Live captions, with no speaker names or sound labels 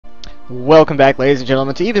Welcome back, ladies and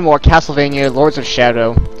gentlemen, to even more Castlevania Lords of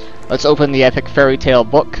Shadow. Let's open the epic fairy tale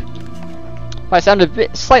book. If I sound a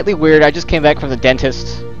bit slightly weird, I just came back from the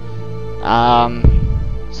dentist.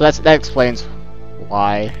 So that explains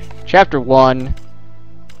why. Chapter 1.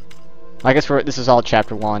 I guess this is all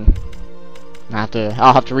Chapter 1.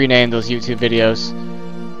 I'll have to rename those YouTube videos.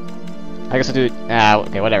 I guess I'll do it.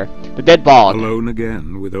 Okay, whatever. The Dead Bog. Alone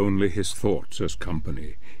again, with only his thoughts as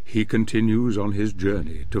company, he continues on his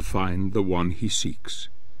journey to find the one he seeks.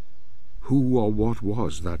 Who or what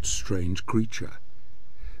was that strange creature?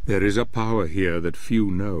 There is a power here that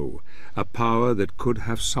few know, a power that could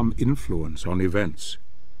have some influence on events.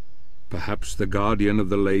 Perhaps the guardian of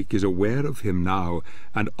the lake is aware of him now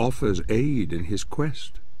and offers aid in his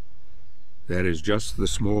quest. There is just the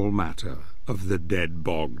small matter of the Dead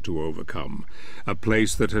Bog to overcome, a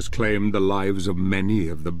place that has claimed the lives of many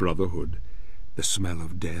of the Brotherhood. The smell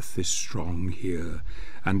of death is strong here,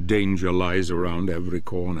 and danger lies around every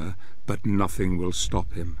corner, but nothing will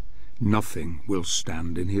stop him. Nothing will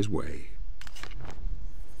stand in his way.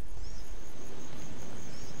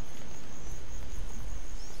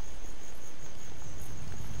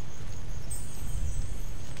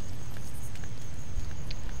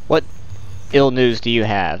 What ill news do you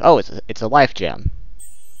have? Oh, it's a life gem.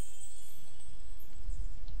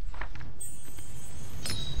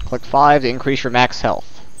 Click 5 to increase your max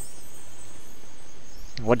health.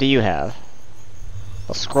 What do you have?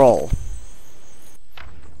 A scroll.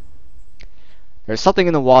 There's something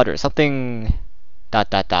in the water. Something... ...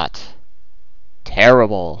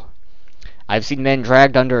 Terrible. I've seen men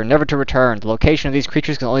dragged under, never to return. The location of these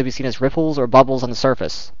creatures can only be seen as ripples or bubbles on the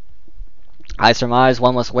surface. I surmise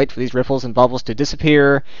one must wait for these ripples and bubbles to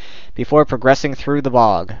disappear before progressing through the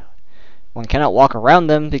bog. One cannot walk around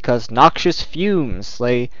them because noxious fumes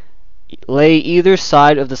lay either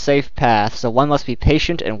side of the safe path, so one must be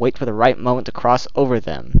patient and wait for the right moment to cross over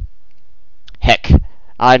them. Heck,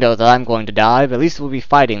 I know that I'm going to die, but at least we'll be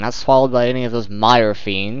fighting, not swallowed by any of those mire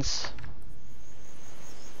fiends.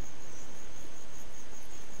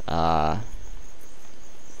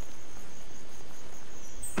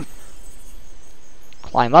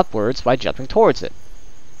 Climb upwards by jumping towards it.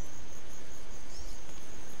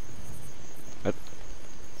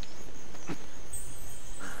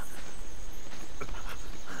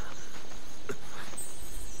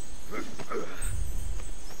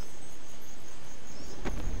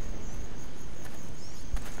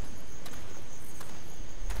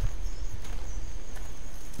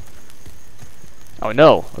 Oh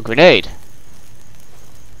no, a grenade!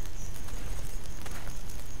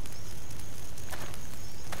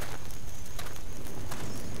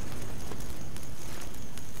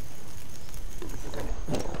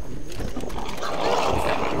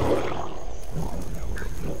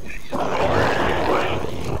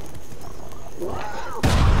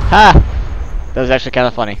 Ha! That was actually kind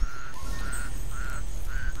of funny.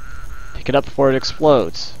 Pick it up before it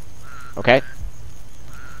explodes. Okay.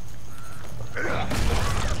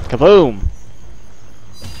 Kaboom!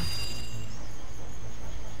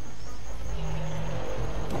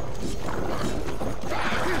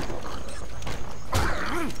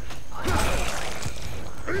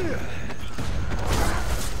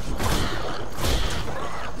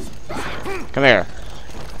 Come here.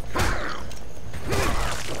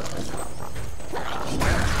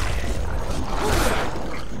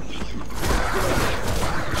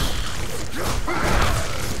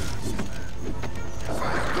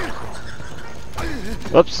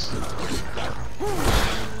 Whoops.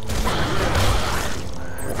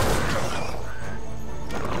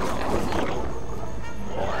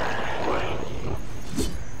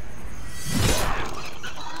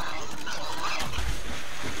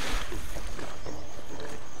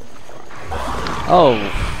 Oh,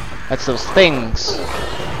 that's those things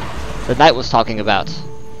the knight was talking about.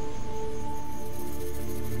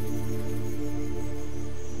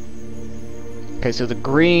 Okay, so the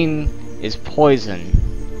green is poison.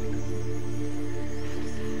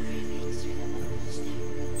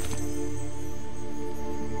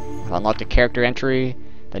 I've unlocked a character entry,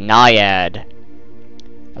 the Naiad.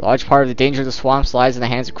 A large part of the danger of the swamps lies in the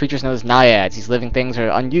hands of creatures known as Naiads. These living things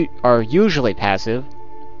are usually passive,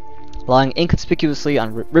 lying inconspicuously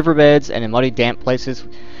on riverbeds and in muddy, damp places,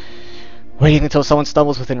 waiting until someone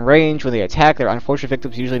stumbles within range. When they attack, their unfortunate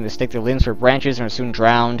victims usually mistake their limbs for branches and are soon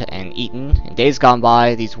drowned and eaten. In days gone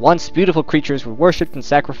by, these once beautiful creatures were worshipped and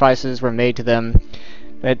sacrifices were made to them,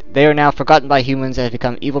 but they are now forgotten by humans and have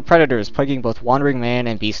become evil predators, plaguing both wandering man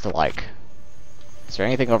and beast alike. Is there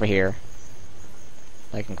anything over here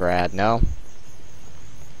I can grab? No?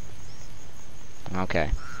 Okay.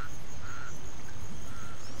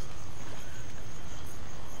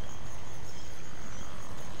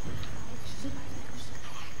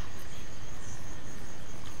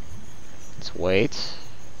 wait.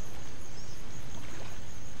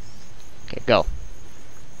 Okay, go.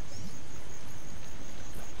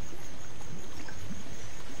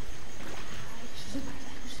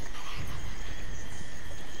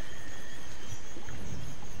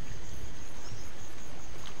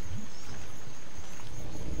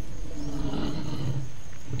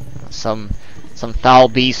 Some foul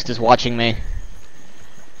beast is watching me. Okay,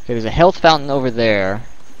 there's a health fountain over there,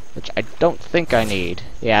 which I don't think I need.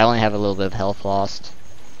 Yeah, I only have a little bit of health lost.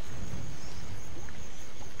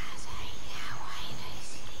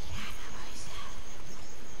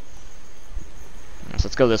 So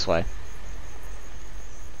let's go this way.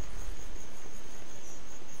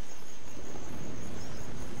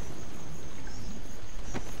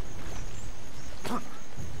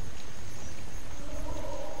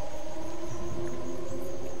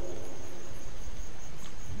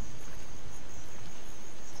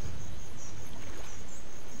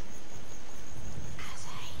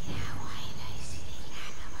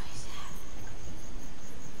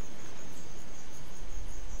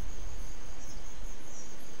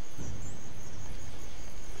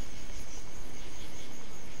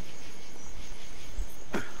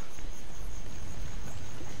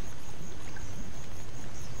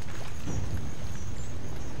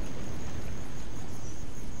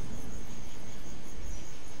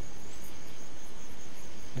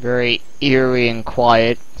 Very eerie and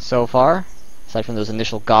quiet so far, aside from those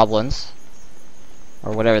initial goblins.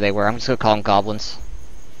 Or whatever they were. I'm just gonna call them goblins.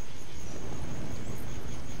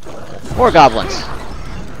 More goblins!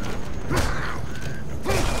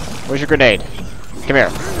 Where's your grenade? Come here.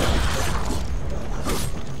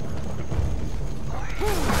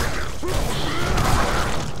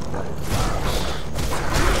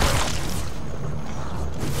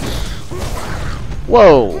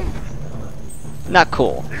 Whoa! Not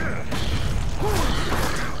cool.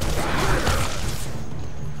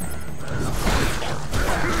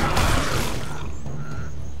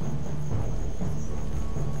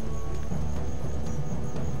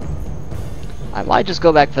 I might just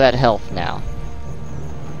go back for that health now.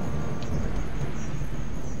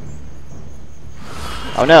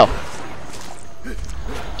 Oh no!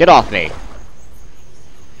 Get off me!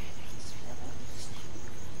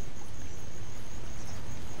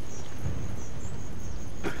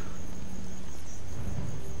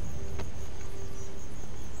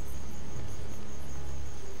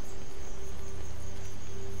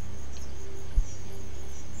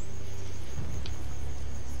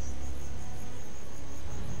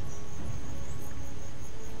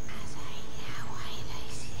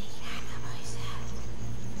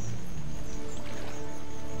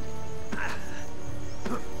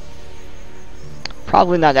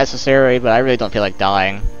 Probably not necessary, but I really don't feel like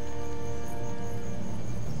dying.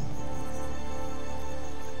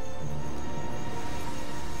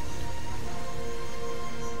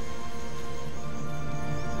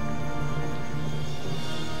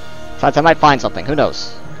 Besides, I might find something, who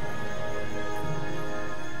knows?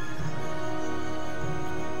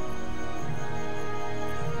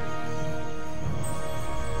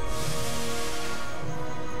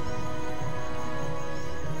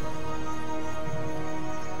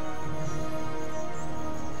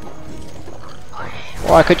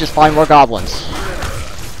 Or I could just find more goblins.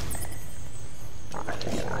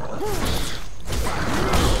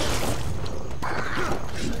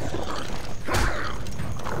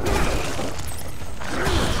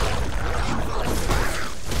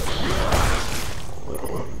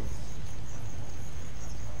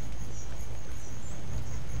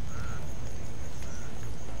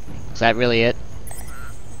 Is that really it?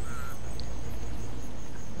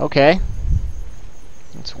 Okay.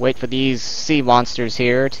 Let's wait for these sea monsters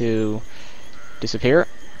here to disappear.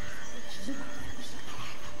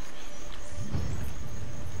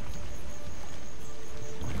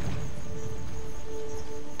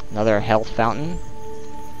 Another health fountain.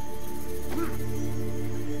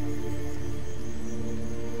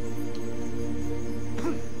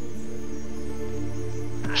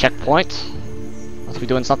 Checkpoint. Must be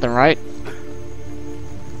doing something right.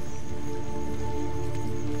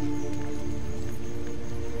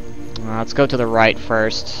 Let's go to the right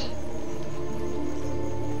first.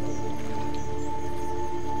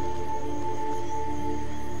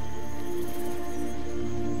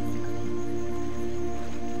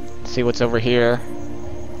 See what's over here.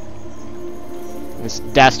 This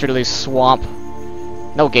dastardly swamp.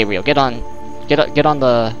 No, Gabriel, get on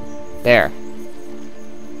the there.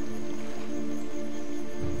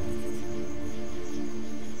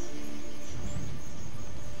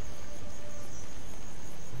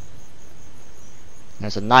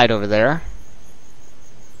 There's a knight over there.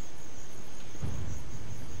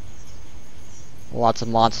 Lots of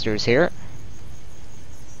monsters here.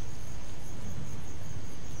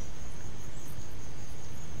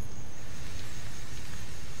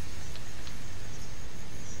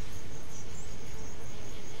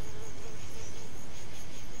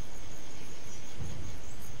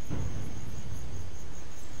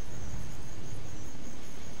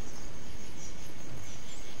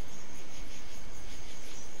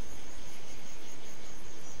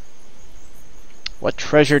 What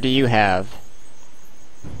treasure do you have?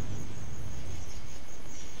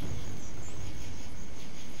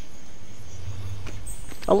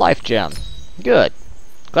 A life gem. Good.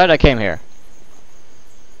 Glad I came here.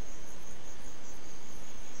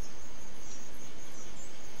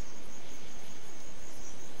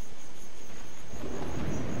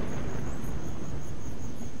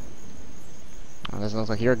 Well, doesn't look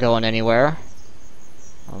like you're going anywhere.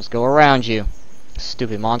 I'll just go around you,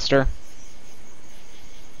 stupid monster.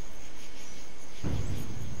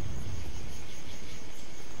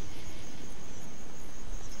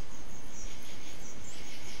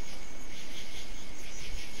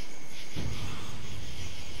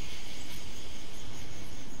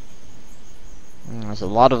 There's a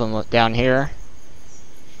lot of them down here.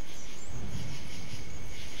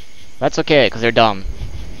 That's okay, because they're dumb.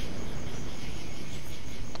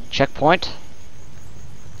 Checkpoint. I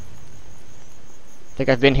think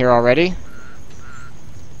I've been here already.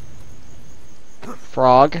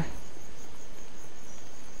 Frog.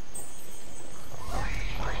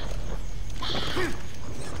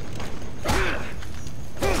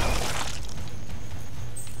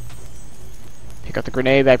 Pick up the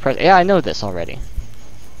grenade I press. Yeah, I know this already.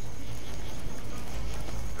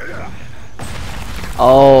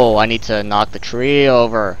 Oh, I need to knock the tree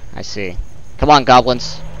over. I see. Come on,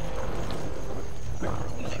 goblins.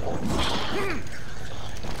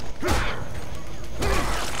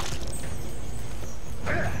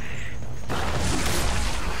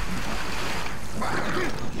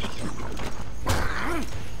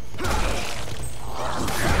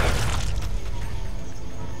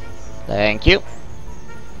 Thank you.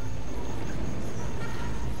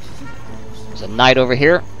 There's a knight over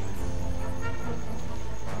here.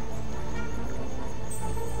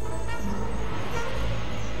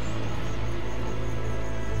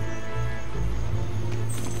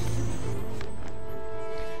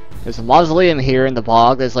 There's a mausoleum here in the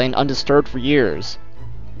bog that has lain undisturbed for years.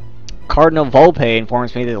 Cardinal Volpe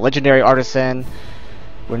informs me that the legendary artisan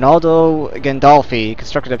Ronaldo Gandolfi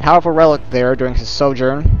constructed a powerful relic there during his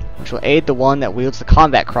sojourn, which will aid the one that wields the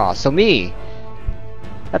combat cross. So me!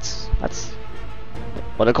 That's...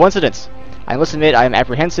 What a coincidence! I must admit I am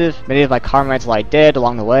apprehensive. Many of my comrades lie dead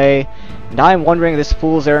along the way, and I am wondering if this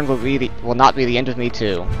fool's errand will not be the end of me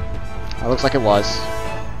too. It looks like it was.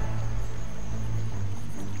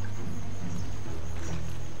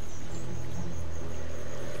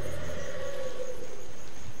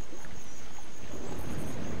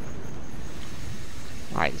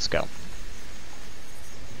 Alright, let's go.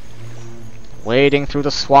 Wading through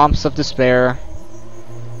the swamps of despair.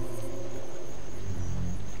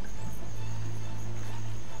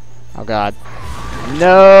 Oh god.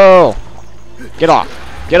 No! Get off!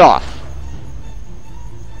 Get off!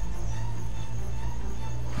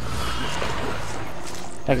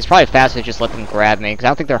 I think it's probably faster to just let them grab me, because I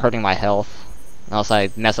don't think they're hurting my health. Unless I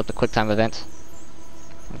mess up the quick time event.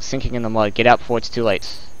 I'm sinking in the mud. Get out before it's too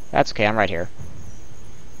late. That's okay, I'm right here.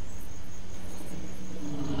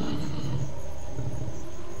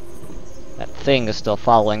 That thing is still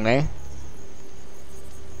following me.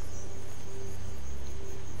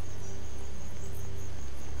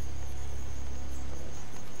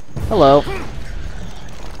 Hello.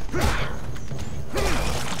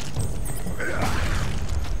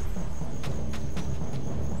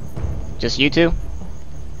 Just you two?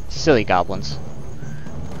 Silly goblins.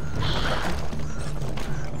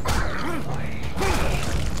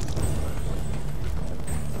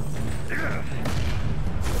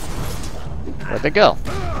 Where'd they go?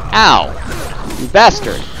 Ow! You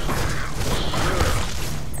bastard!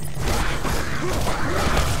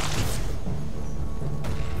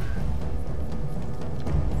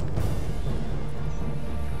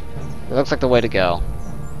 It looks like the way to go.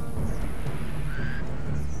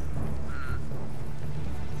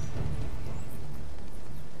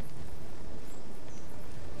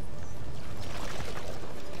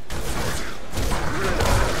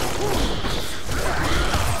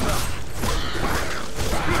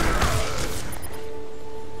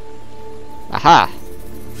 Aha!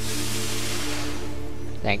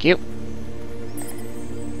 Thank you.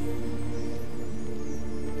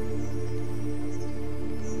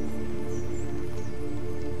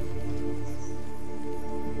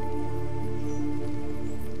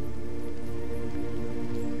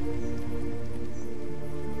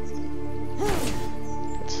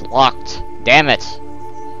 Locked. Damn it.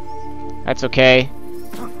 That's okay.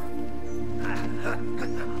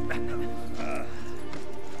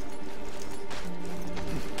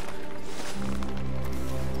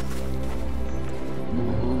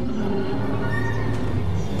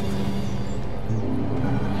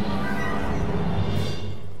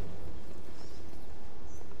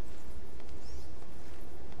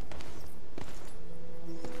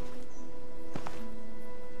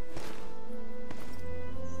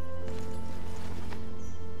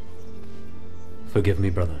 Forgive me,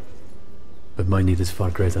 brother, but my need is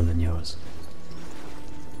far greater than yours.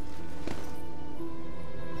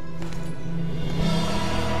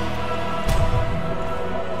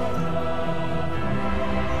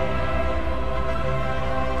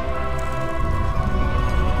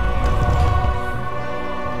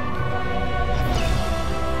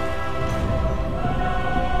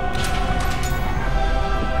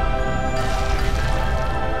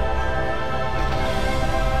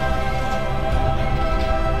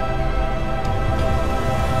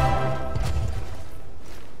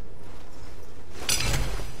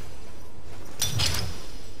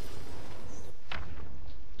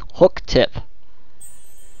 Hook tip.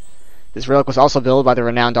 This relic was also built by the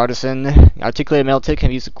renowned artisan. The articulated metal tip can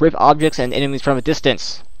be used to grip objects and enemies from a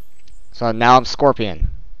distance. So now I'm Scorpion.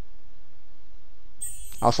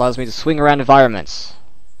 Also allows me to swing around environments.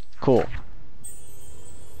 Cool.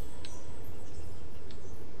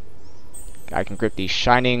 I can grip these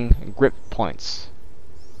shining grip points.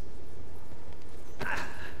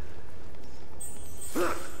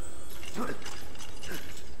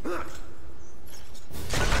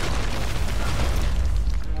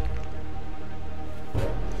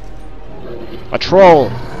 A troll!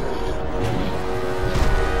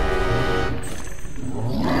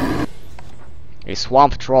 A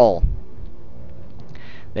swamp troll.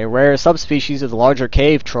 They're a rare subspecies of the larger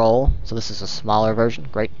cave troll, so this is a smaller version.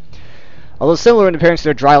 Great. Although similar in appearance to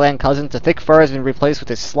their dryland cousins, the thick fur has been replaced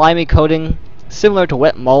with a slimy coating similar to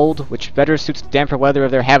wet mold, which better suits the damper weather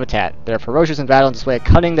of their habitat. They are ferocious in battle and display a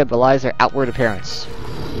cunning that belies their outward appearance.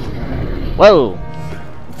 Whoa!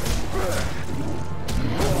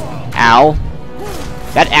 Ow.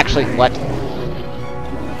 That actually, what?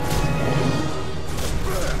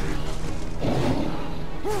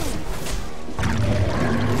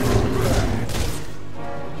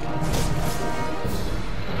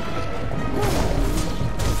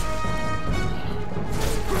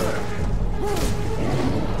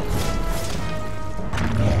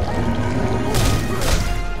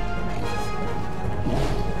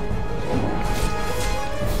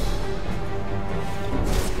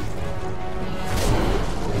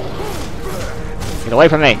 Get away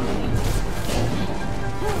from me!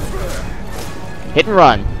 Hit and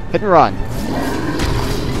run! Hit and run!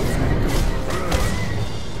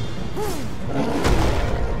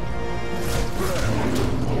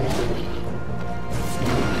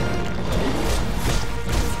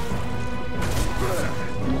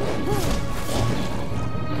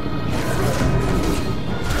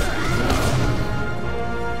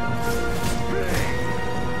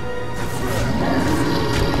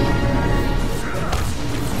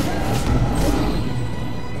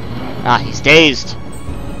 Ah, he's dazed.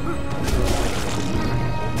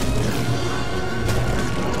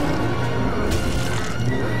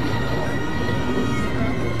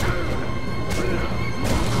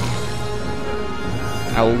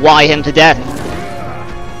 I'll why him to death.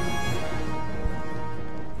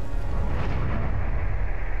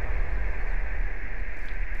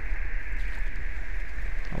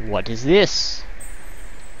 What is this?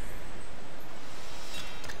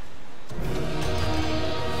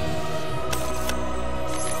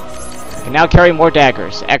 I can now carry more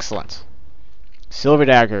daggers. Excellent. Silver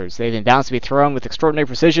daggers. They've been bound to be thrown with extraordinary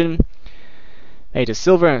precision, made of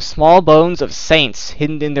silver and small bones of saints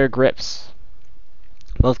hidden in their grips.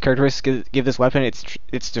 Both characteristics give this weapon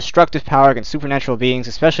its destructive power against supernatural beings,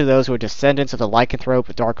 especially those who are descendants of the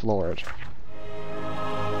lycanthrope Dark Lord.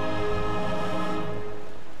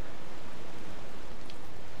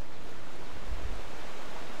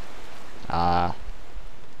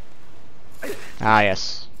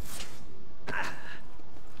 Yes.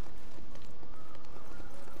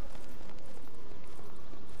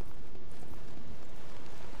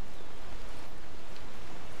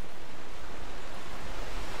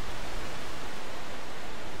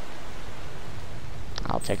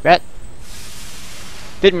 I'll take that.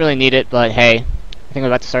 Didn't really need it, but hey, I think we're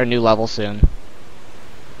about to start a new level soon.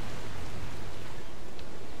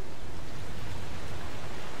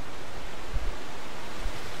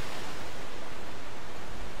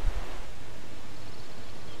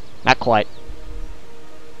 Not quite.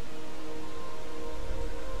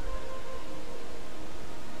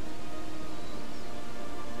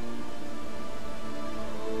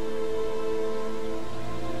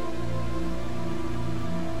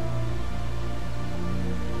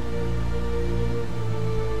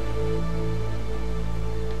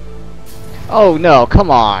 Oh no,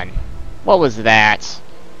 come on. What was that?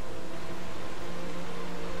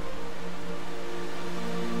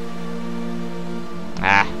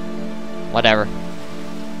 Ah, whatever.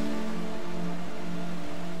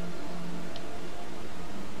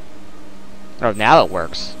 Oh, now it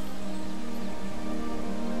works.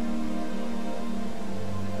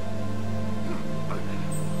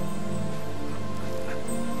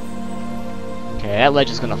 Okay, that ledge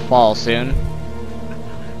is gonna fall soon.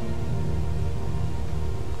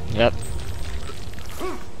 Yep.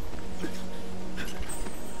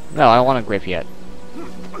 No, I don't want to grip yet.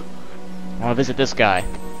 I want to visit this guy.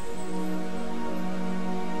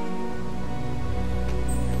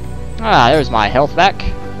 Ah, there's my health back.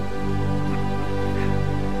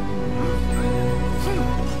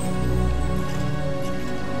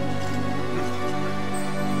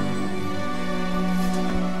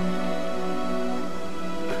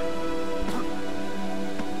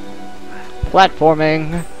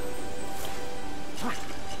 Platforming.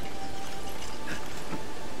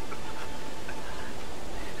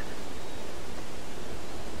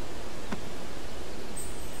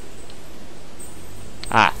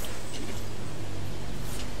 Ah.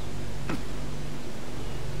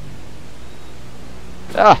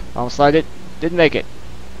 Ah, almost slid it. Didn't make it.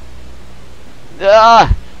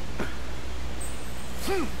 Ah!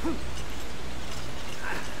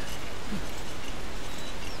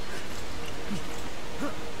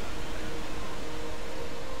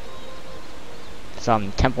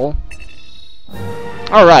 Some temple.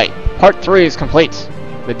 Alright, part 3 is complete.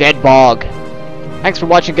 The Dead Bog. Thanks for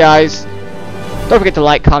watching, guys. Don't forget to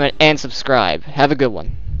like, comment, and subscribe. Have a good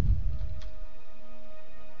one.